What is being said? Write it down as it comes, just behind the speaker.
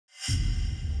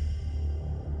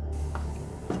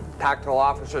Tactical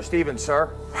Officer Stevens,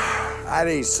 sir. At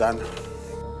ease, son.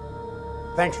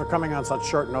 Thanks for coming on such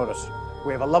short notice.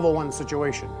 We have a level 1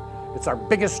 situation. It's our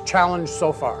biggest challenge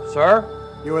so far.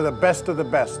 Sir? You are the best of the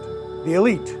best. The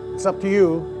elite. It's up to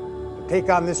you to take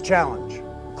on this challenge.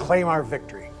 Claim our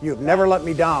victory. You've never let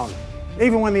me down,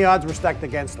 even when the odds were stacked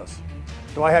against us.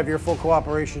 Do I have your full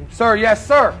cooperation? Sir, yes,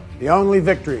 sir. The only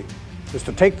victory is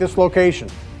to take this location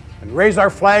and raise our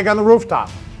flag on the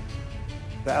rooftop.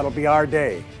 That'll be our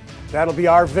day. That'll be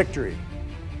our victory.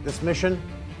 This mission,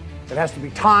 it has to be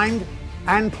timed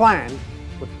and planned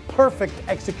with perfect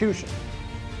execution.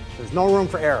 There's no room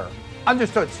for error.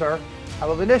 Understood, sir. I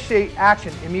will initiate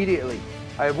action immediately.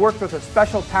 I have worked with a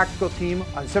special tactical team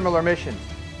on similar missions.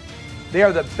 They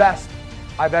are the best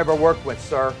I've ever worked with,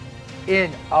 sir.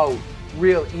 In, out,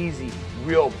 real easy,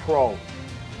 real pro.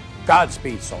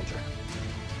 Godspeed, soldier.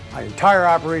 My entire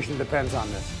operation depends on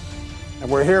this, and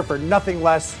we're here for nothing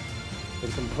less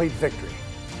than complete victory.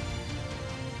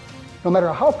 No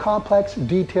matter how complex,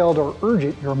 detailed, or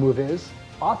urgent your move is,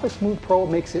 Office Move Pro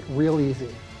makes it real easy.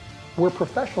 We're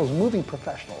professionals moving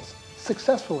professionals,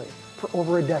 successfully for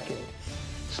over a decade.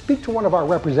 Speak to one of our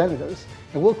representatives,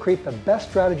 and we'll create the best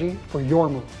strategy for your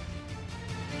move.